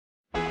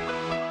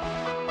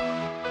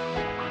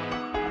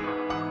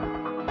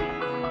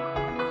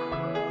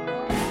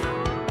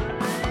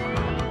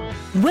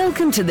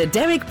Welcome to the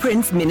Derek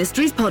Prince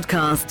Ministries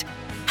podcast,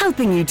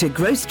 helping you to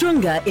grow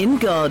stronger in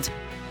God.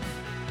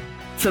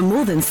 For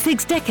more than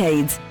 6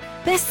 decades,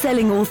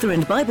 best-selling author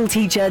and Bible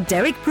teacher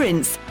Derek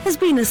Prince has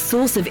been a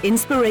source of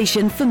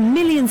inspiration for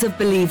millions of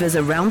believers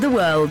around the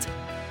world.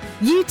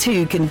 You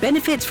too can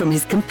benefit from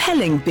his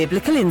compelling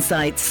biblical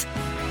insights.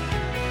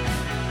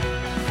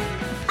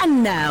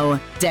 And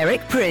now,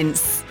 Derek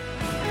Prince.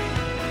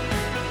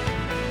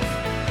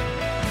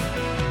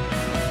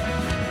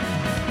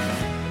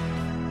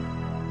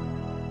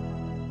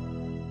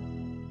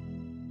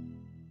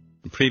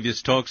 In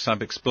previous talks,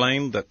 I've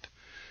explained that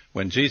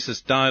when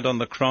Jesus died on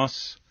the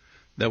cross,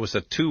 there was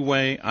a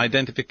two-way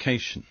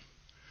identification.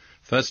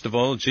 First of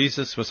all,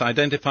 Jesus was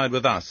identified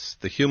with us,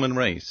 the human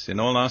race, in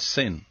all our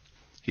sin.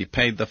 He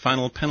paid the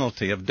final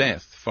penalty of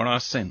death for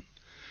our sin.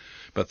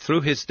 But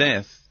through his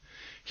death,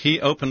 he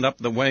opened up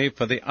the way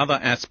for the other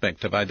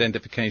aspect of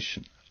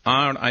identification,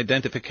 our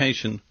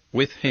identification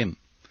with him.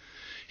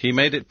 He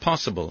made it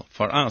possible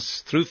for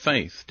us, through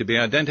faith, to be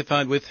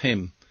identified with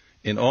him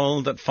in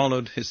all that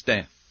followed his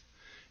death.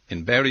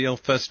 In burial,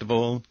 first of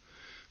all,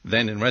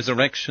 then in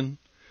resurrection,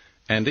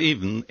 and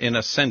even in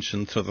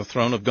ascension to the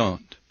throne of God.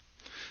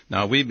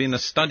 Now, we've been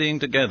studying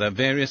together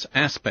various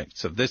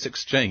aspects of this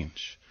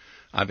exchange.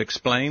 I've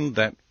explained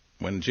that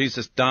when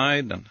Jesus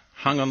died and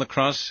hung on the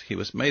cross, he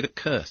was made a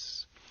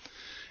curse.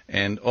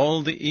 And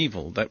all the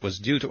evil that was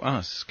due to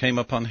us came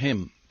upon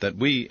him, that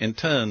we in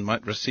turn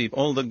might receive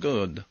all the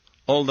good,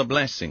 all the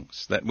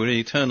blessings that were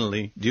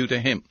eternally due to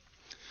him.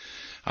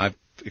 I've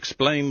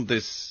explained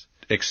this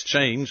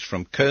exchange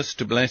from curse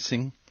to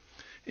blessing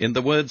in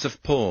the words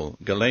of Paul,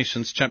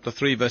 Galatians chapter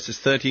 3, verses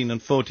 13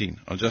 and 14.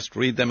 I'll just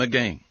read them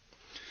again.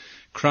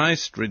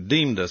 Christ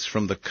redeemed us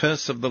from the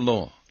curse of the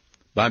law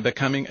by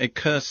becoming a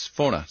curse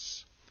for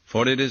us.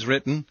 For it is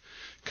written,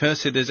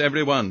 "Cursed is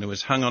everyone who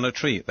is hung on a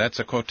tree." That's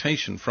a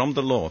quotation from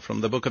the law, from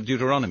the book of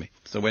Deuteronomy.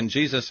 So when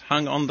Jesus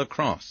hung on the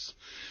cross,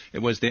 it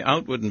was the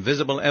outward and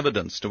visible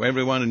evidence to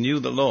everyone who knew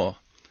the law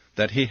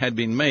that he had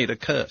been made a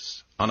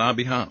curse on our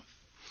behalf.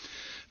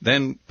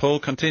 Then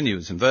Paul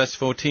continues in verse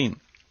 14.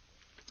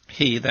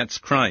 He, that's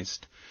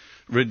Christ,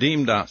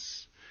 redeemed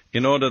us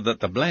in order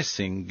that the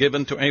blessing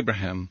given to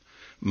Abraham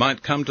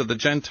might come to the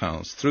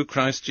Gentiles through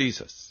Christ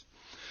Jesus,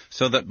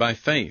 so that by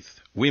faith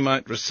we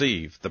might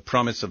receive the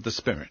promise of the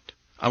Spirit.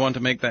 I want to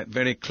make that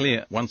very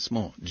clear once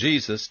more.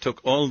 Jesus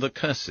took all the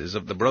curses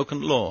of the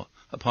broken law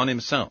upon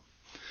himself,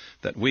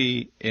 that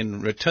we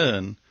in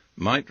return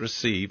might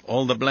receive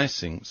all the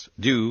blessings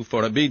due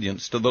for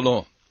obedience to the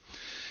law.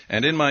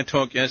 And in my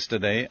talk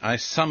yesterday, I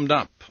summed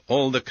up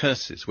all the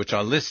curses which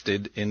are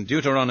listed in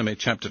Deuteronomy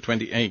chapter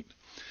 28.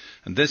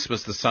 And this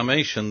was the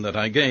summation that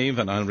I gave,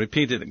 and I'll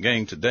repeat it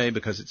again today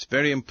because it's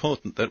very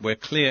important that we're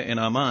clear in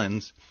our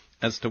minds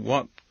as to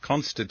what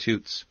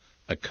constitutes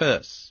a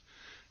curse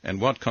and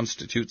what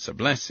constitutes a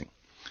blessing.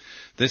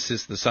 This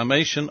is the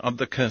summation of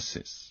the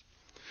curses: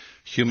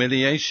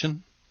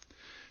 humiliation,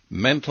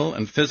 mental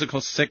and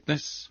physical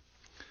sickness,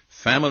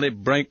 family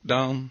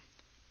breakdown,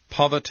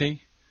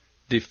 poverty,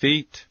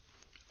 defeat,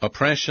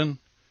 oppression,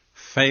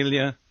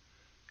 failure,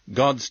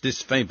 God's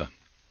disfavor.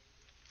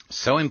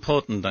 So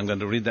important, I'm going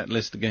to read that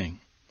list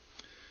again.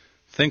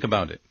 Think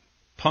about it.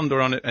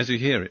 Ponder on it as you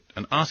hear it,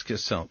 and ask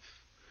yourself,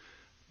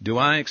 do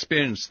I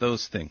experience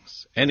those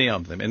things, any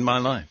of them, in my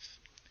life?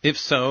 If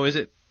so,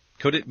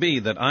 could it be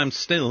that I'm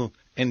still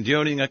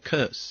enduring a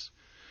curse,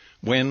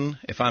 when,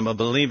 if I'm a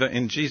believer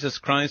in Jesus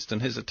Christ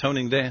and his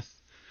atoning death,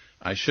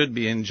 I should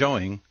be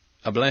enjoying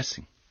a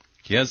blessing?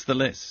 Here's the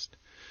list: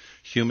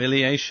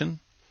 humiliation,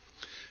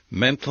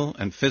 mental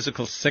and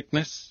physical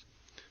sickness,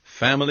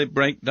 family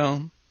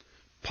breakdown,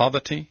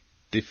 poverty,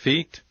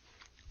 defeat,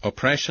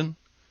 oppression,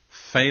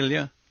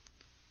 failure,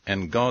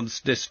 and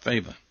God's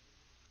disfavor.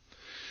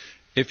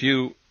 If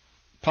you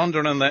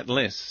ponder on that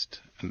list,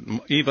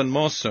 and even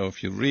more so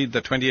if you read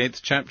the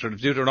 28th chapter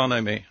of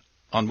Deuteronomy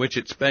on which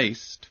it's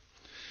based,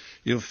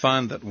 you'll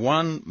find that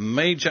one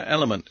major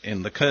element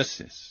in the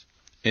curses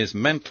is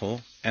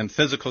mental and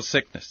physical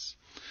sickness.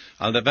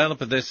 I'll develop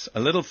this a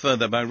little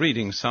further by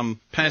reading some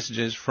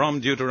passages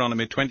from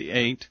Deuteronomy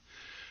 28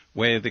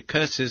 where the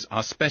curses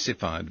are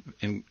specified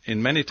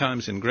in many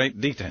times in great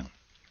detail.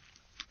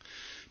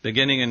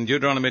 Beginning in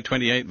Deuteronomy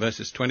 28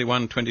 verses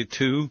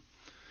 21-22,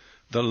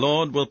 "The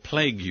Lord will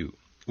plague you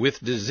with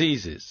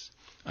diseases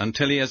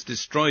until he has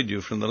destroyed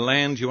you from the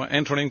land you are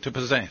entering to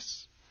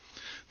possess.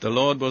 The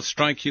Lord will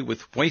strike you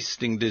with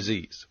wasting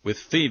disease, with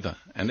fever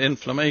and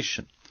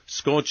inflammation,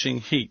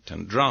 scorching heat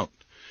and drought,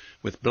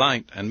 with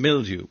blight and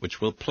mildew,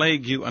 which will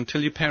plague you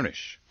until you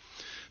perish."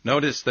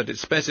 Notice that it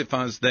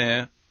specifies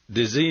there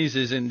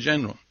diseases in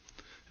general,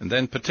 and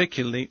then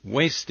particularly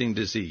wasting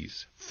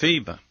disease,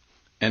 fever,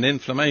 and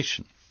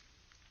inflammation.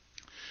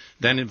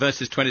 Then in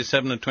verses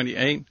 27 and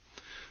 28,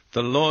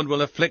 "The Lord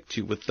will afflict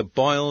you with the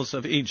boils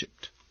of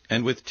Egypt,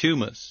 and with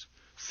tumors,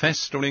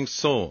 festering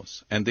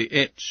sores, and the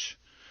itch,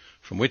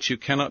 from which you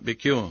cannot be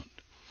cured.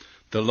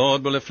 The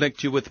Lord will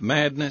afflict you with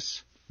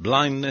madness,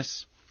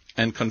 blindness,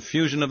 and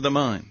confusion of the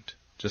mind."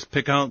 Just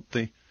pick out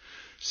the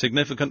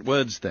Significant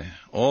words there,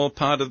 all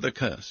part of the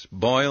curse.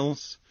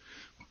 Boils,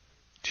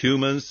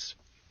 tumours,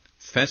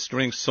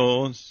 festering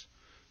sores,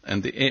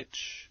 and the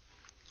itch,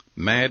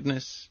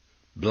 madness,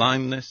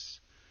 blindness,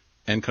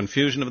 and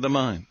confusion of the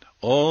mind.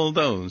 All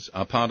those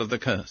are part of the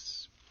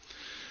curse.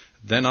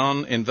 Then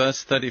on in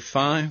verse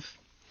 35,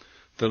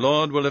 the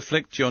Lord will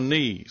afflict your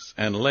knees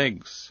and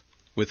legs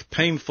with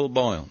painful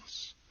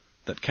boils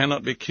that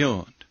cannot be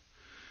cured,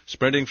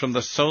 spreading from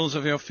the soles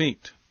of your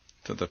feet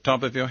to the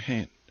top of your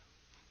head.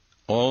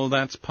 All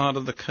that's part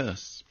of the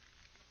curse.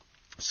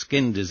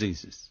 Skin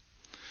diseases.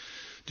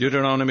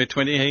 Deuteronomy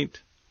 28,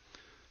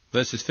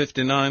 verses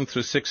 59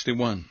 through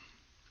 61.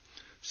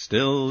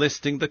 Still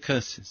listing the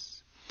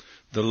curses.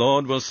 The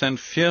Lord will send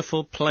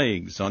fearful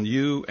plagues on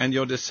you and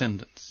your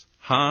descendants,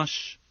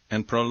 harsh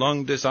and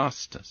prolonged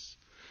disasters,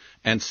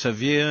 and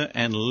severe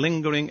and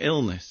lingering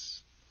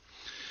illness.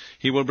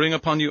 He will bring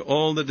upon you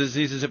all the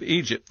diseases of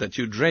Egypt that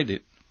you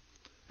dreaded,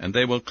 and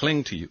they will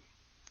cling to you.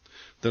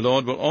 The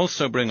Lord will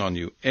also bring on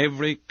you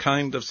every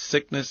kind of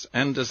sickness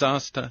and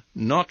disaster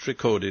not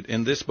recorded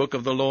in this book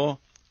of the law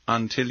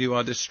until you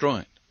are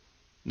destroyed.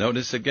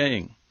 Notice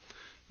again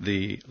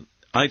the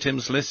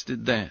items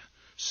listed there.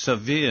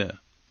 Severe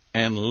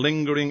and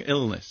lingering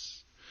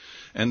illness.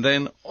 And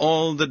then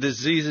all the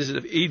diseases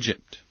of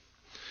Egypt.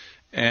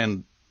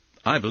 And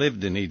I've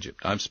lived in Egypt.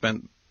 I've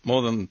spent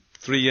more than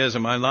 3 years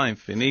of my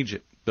life in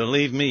Egypt.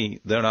 Believe me,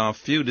 there are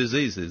few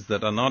diseases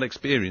that are not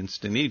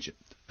experienced in Egypt.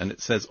 And it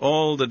says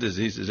all the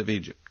diseases of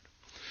Egypt.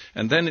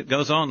 And then it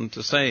goes on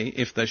to say,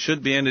 if there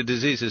should be any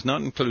diseases not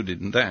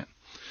included in that,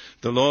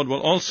 the Lord will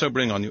also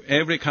bring on you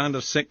every kind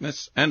of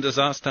sickness and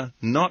disaster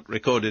not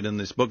recorded in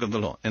this book of the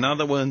law. In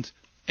other words,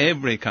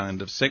 every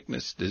kind of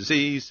sickness,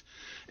 disease,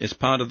 is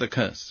part of the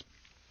curse.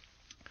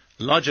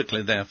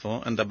 Logically,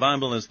 therefore, and the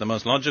Bible is the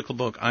most logical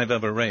book I've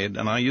ever read,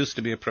 and I used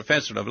to be a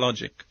professor of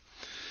logic.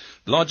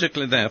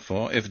 Logically,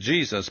 therefore, if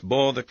Jesus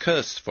bore the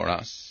curse for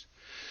us,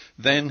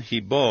 then he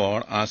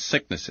bore our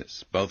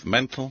sicknesses, both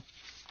mental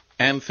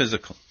and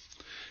physical.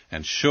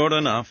 And sure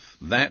enough,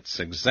 that's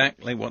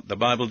exactly what the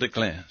Bible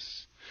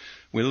declares.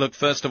 We'll look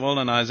first of all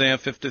in Isaiah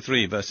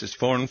 53, verses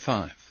 4 and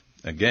 5.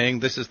 Again,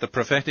 this is the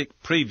prophetic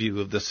preview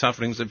of the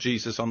sufferings of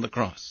Jesus on the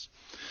cross.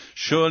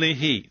 Surely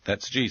he,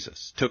 that's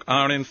Jesus, took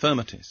our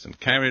infirmities and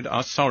carried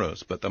our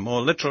sorrows, but the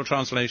more literal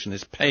translation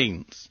is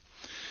pains.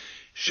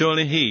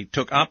 Surely he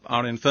took up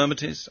our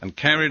infirmities and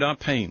carried our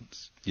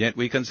pains. Yet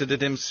we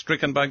considered him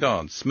stricken by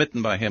God,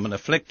 smitten by him, and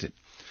afflicted.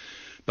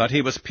 But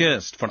he was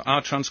pierced for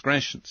our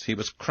transgressions. He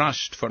was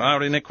crushed for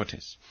our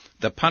iniquities.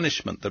 The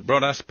punishment that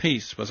brought us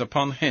peace was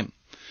upon him,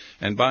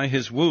 and by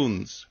his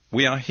wounds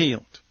we are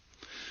healed.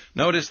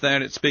 Notice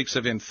there it speaks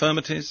of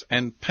infirmities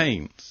and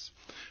pains.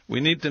 We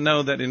need to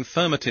know that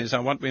infirmities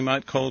are what we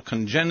might call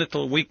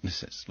congenital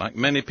weaknesses, like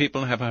many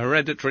people have a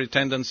hereditary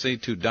tendency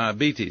to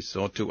diabetes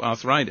or to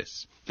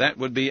arthritis. That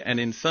would be an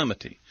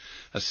infirmity.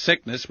 A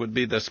sickness would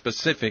be the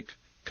specific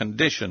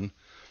condition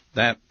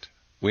that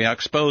we are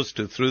exposed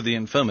to through the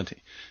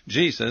infirmity.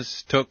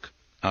 Jesus took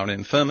our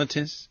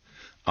infirmities,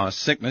 our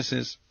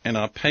sicknesses, and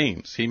our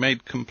pains. He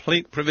made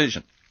complete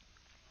provision.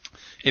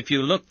 If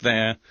you look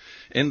there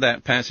in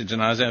that passage in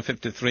Isaiah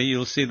 53,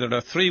 you'll see there are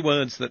 3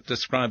 words that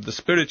describe the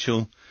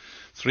spiritual,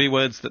 3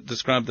 words that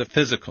describe the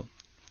physical.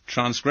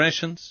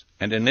 Transgressions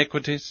and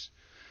iniquities,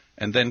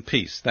 and then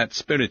peace. That's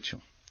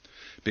spiritual.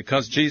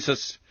 Because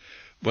Jesus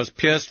was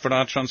pierced for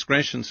our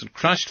transgressions and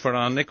crushed for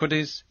our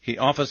iniquities, he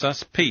offers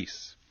us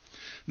peace.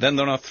 Then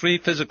there are 3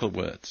 physical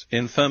words,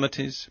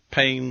 infirmities,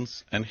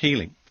 pains, and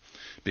healing.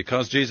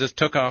 Because Jesus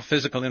took our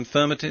physical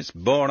infirmities,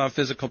 bore our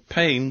physical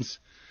pains,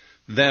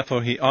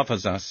 therefore he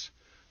offers us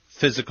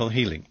physical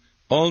healing.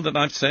 All that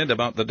I've said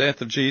about the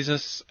death of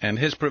Jesus and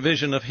his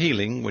provision of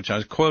healing, which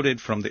I quoted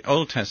from the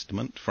Old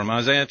Testament, from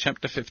Isaiah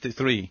chapter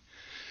 53,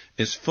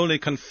 is fully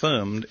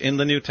confirmed in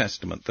the New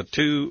Testament. The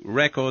 2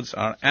 records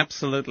are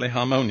absolutely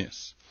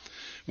harmonious.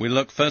 We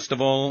look first of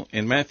all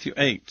in Matthew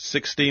 8,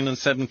 16 and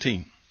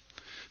 17,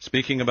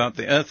 speaking about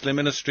the earthly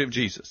ministry of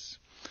Jesus.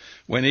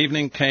 When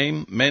evening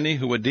came, many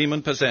who were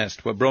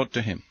demon-possessed were brought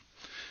to him,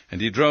 and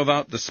he drove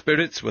out the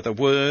spirits with a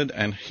word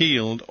and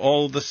healed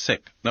all the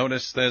sick.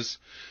 Notice there's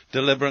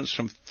deliverance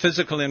from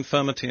physical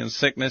infirmity and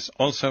sickness,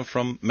 also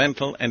from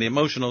mental and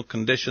emotional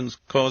conditions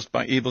caused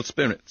by evil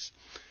spirits.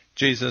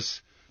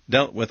 Jesus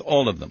dealt with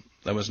all of them.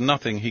 There was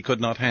nothing he could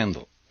not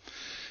handle.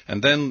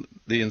 And then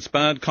the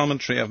inspired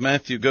commentary of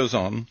Matthew goes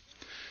on.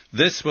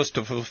 This was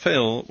to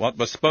fulfill what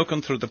was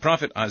spoken through the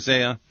prophet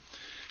Isaiah.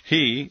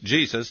 He,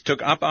 Jesus,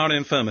 took up our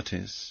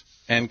infirmities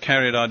and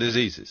carried our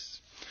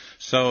diseases.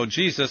 So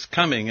Jesus,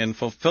 coming in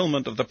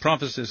fulfillment of the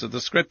prophecies of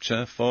the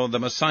Scripture for the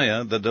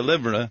Messiah, the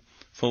deliverer,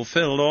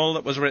 fulfilled all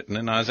that was written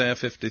in Isaiah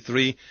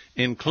 53,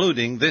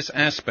 including this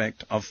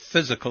aspect of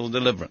physical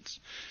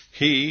deliverance.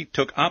 He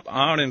took up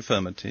our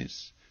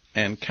infirmities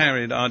and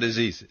carried our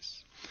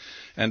diseases.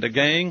 And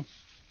again,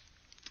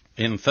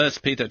 in 1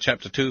 Peter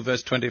chapter 2,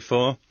 verse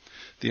 24,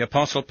 the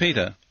Apostle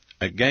Peter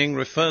again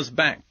refers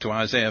back to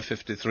Isaiah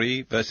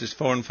 53, verses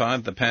 4 and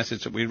 5, the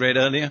passage that we read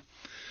earlier,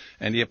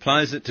 and he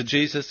applies it to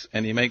Jesus,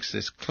 and he makes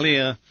this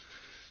clear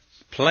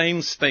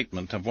plain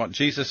statement of what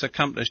Jesus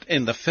accomplished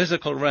in the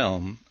physical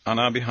realm on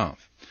our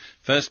behalf.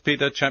 1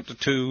 Peter chapter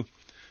 2,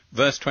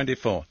 verse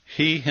 24.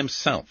 He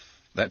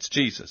himself, that's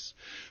Jesus,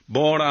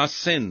 bore our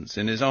sins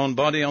in his own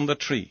body on the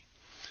tree,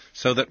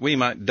 so that we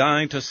might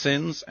die to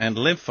sins and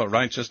live for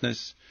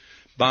righteousness.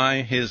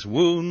 By his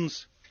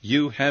wounds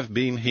you have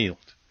been healed.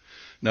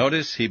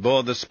 Notice he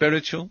bore the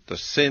spiritual, the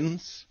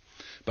sins,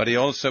 but he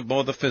also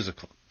bore the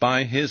physical.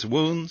 By his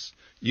wounds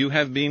you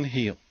have been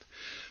healed.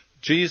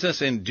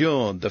 Jesus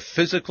endured the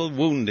physical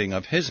wounding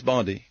of his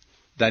body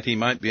that he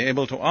might be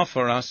able to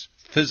offer us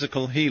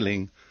physical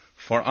healing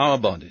for our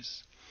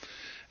bodies.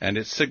 And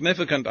it's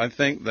significant, I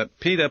think, that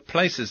Peter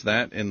places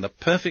that in the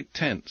perfect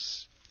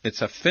tense.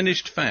 It's a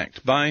finished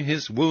fact. By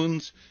his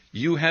wounds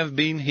you have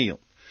been healed.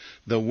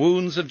 The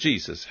wounds of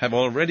Jesus have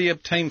already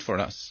obtained for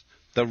us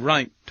the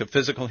right to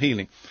physical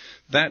healing.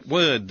 That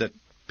word that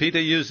Peter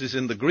uses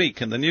in the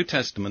Greek in the New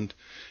Testament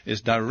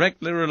is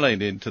directly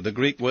related to the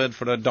Greek word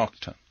for a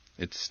doctor.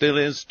 It still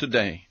is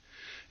today.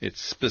 It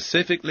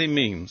specifically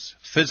means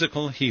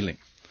physical healing.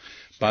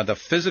 By the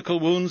physical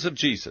wounds of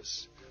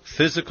Jesus,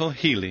 physical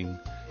healing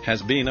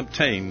has been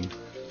obtained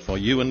for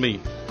you and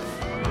me.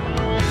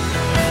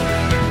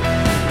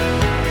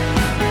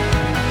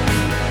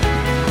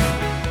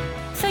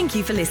 Thank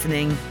you for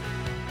listening.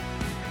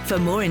 For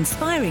more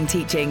inspiring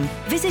teaching,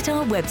 visit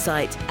our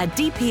website at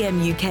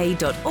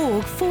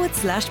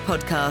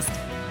dpmuk.org/podcast.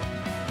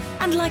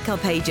 And like our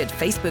page at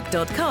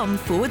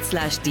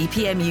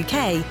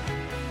facebook.com/dpmuk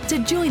to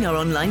join our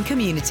online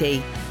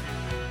community.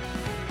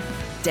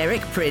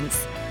 Derek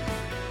Prince,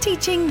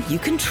 teaching you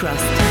can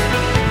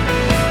trust.